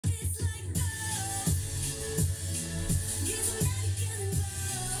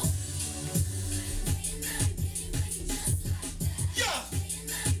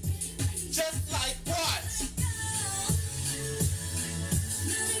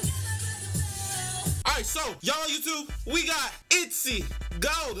Alright, so y'all on YouTube, we got Itzy.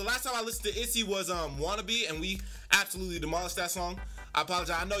 Go! The last time I listened to Itzy was Wannabe, and we absolutely demolished that song. I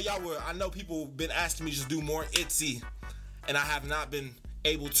apologize. I know people been asking me to just do more Itzy, and I have not been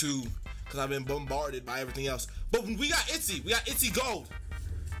able to because I've been bombarded by everything else. But we got Itzy. We got Itzy Gold.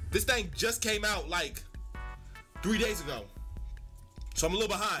 This thing just came out like 3 days ago, so I'm a little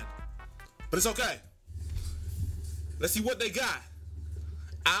behind, but it's okay. Let's see what they got.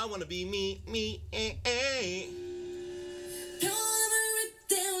 I wanna be me,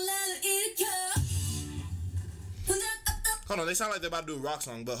 Hold on, they sound like they're about to do a rock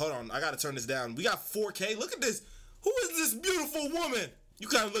song, but hold on, I gotta turn this down. We got 4K. Look at this. Who is this beautiful woman? You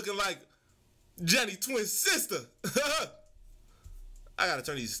kind of looking like Jenny twin sister. I gotta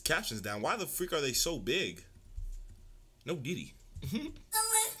turn these captions down. Why the freak are they so big? No Diddy.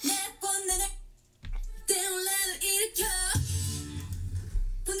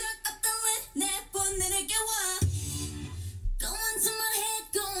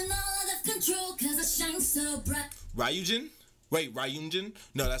 Ryujin? Wait, Ryujin?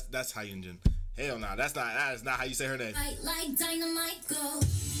 No, that's Hyunjin. Hell no, that is not how you say her name. Like dynamite go.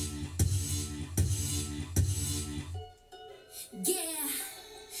 Yeah,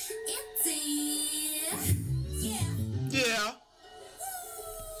 Itzy. Yeah.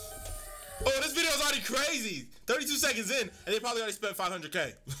 Oh, this video is already crazy. 32 seconds in, and they probably already spent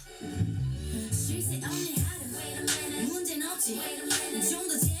 500K.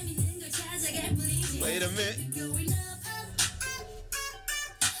 Wait a minute.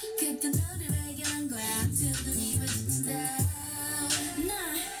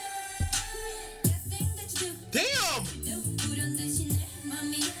 Damn!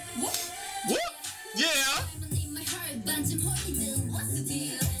 Whoop! Yeah!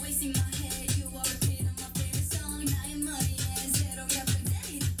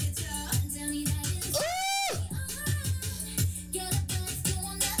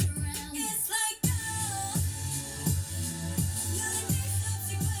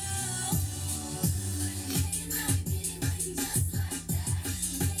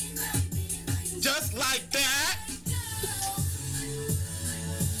 Just like that.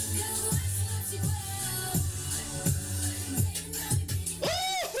 Oh!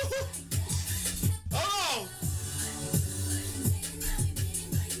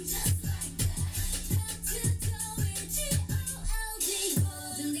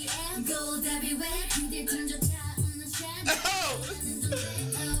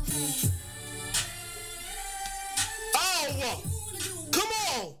 Oh! Come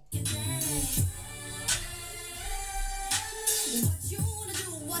on!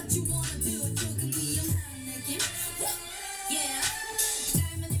 What you wanna do, you can be a man. Yeah.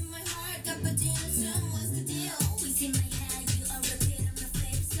 Diamond in my heart, got my so what's the deal? Always in my head, you are repeating my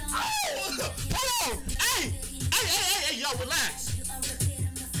favorite song. Oh! Hold on! Hey, y'all relax.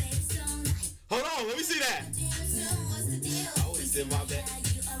 Hold on, let me see that. Oh, it's in my bed.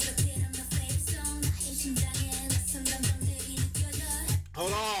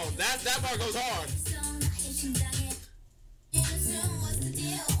 Hold on, that part goes hard.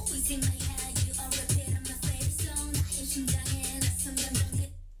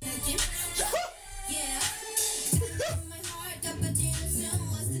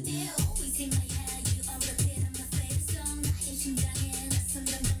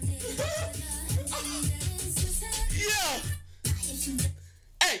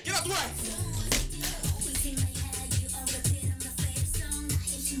 Hey, get out the way!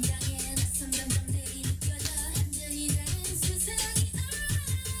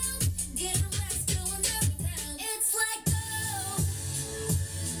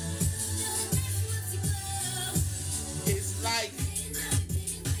 It's like,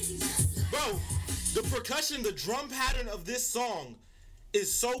 bro, the percussion, the drum pattern of this song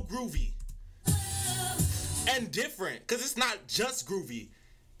is so groovy and different, because it's not just groovy.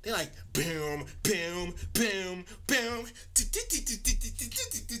 They're like boom, boom, boom, boom.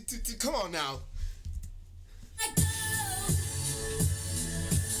 Come on now.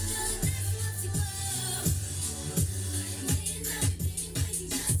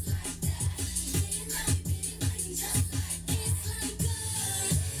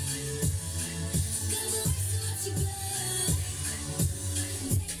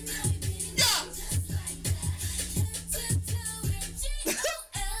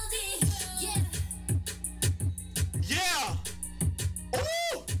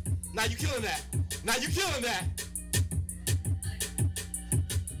 Now you killing that. Now you killing that.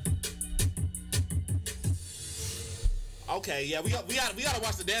 Okay, yeah, we gotta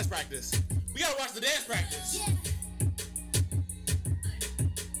watch the dance practice. We gotta watch the dance practice.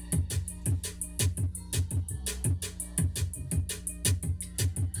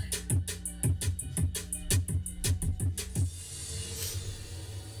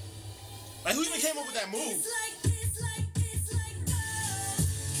 came up with that move? It's like, oh.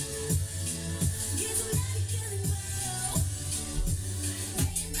 Get some naughty killing, bro.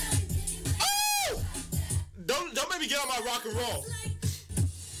 Oh! Don't make me get on my rock and roll.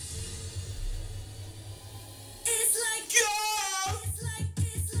 It's like, Yeah! it's like,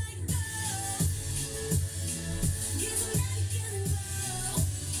 oh. Get some naughty killing, bro.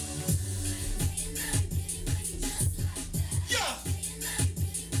 Yeah!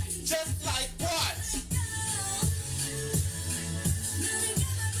 Just like what?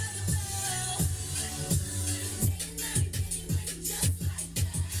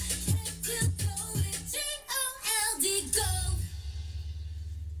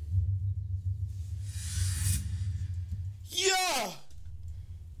 Yeah!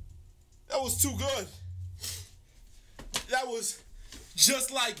 That was too good. That was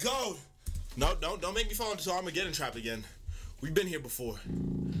just like gold. No, don't make me fall into Armageddon trap again. We've been here before.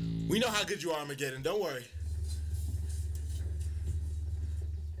 We know how good you are, Armageddon. Don't worry.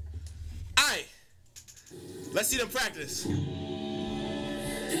 Alright. Let's see them practice.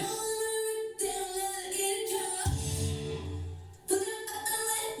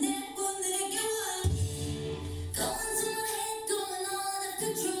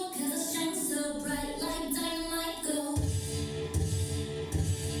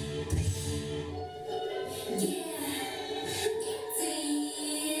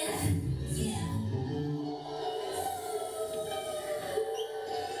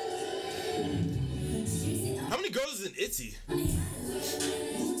 How many girls is in Itzy?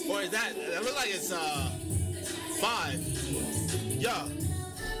 Or is that looks like it's 5. Yeah.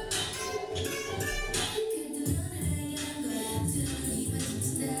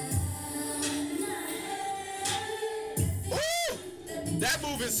 Ooh! That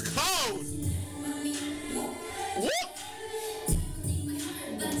move is cold. Whoop!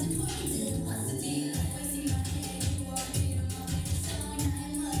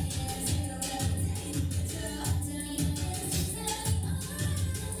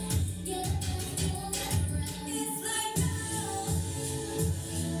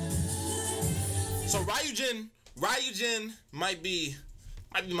 So Ryujin might be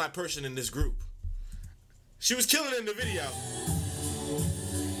my person in this group. She was killing it in the video.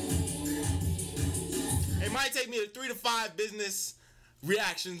 It might take me 3 to 5 business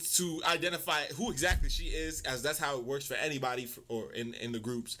reactions to identify who exactly she is, as that's how it works for anybody or in the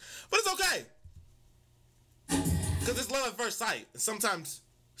groups. But it's okay, because it's love at first sight. Sometimes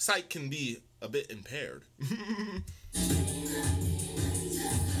sight can be a bit impaired. Ooh!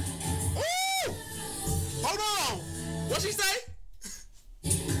 Hold on! What'd she say?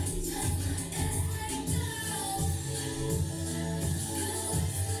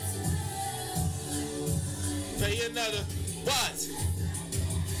 Play another. What?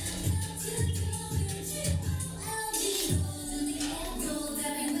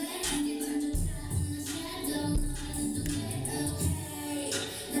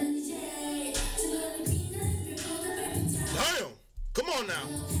 Damn! Come on now.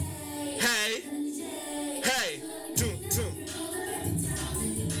 Hey. Hey. Doom, doom.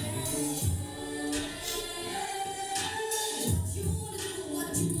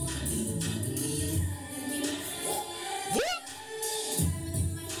 What?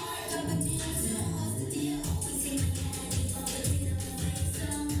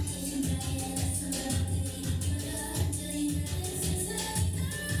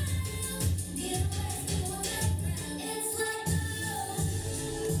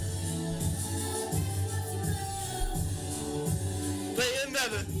 Play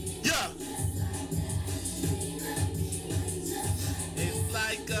another. Yeah. It's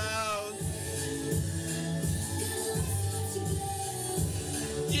like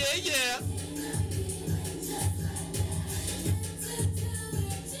yeah, yeah.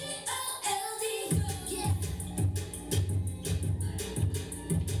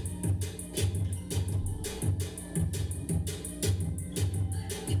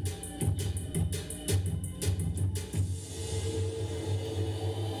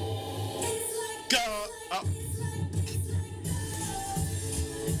 Go. Oh.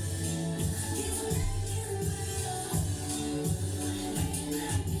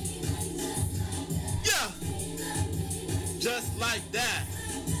 Yeah. Just like that.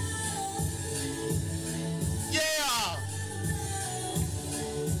 Yeah.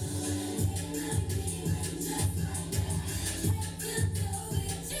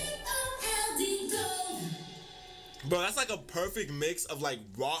 Bro, that's like a perfect mix of like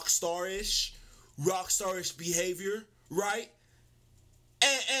rock starish behavior, right?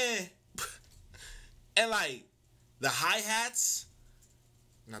 And like the hi-hats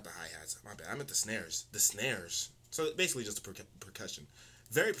Not the hi-hats. My bad. I meant the snares. The snares. So basically just the percussion.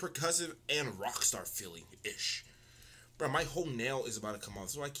 Very percussive and rockstar feeling-ish. Bro, my whole nail is about to come off,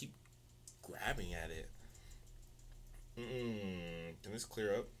 so I keep grabbing at it. Can this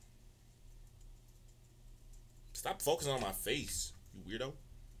clear up? Stop focusing on my face, you weirdo.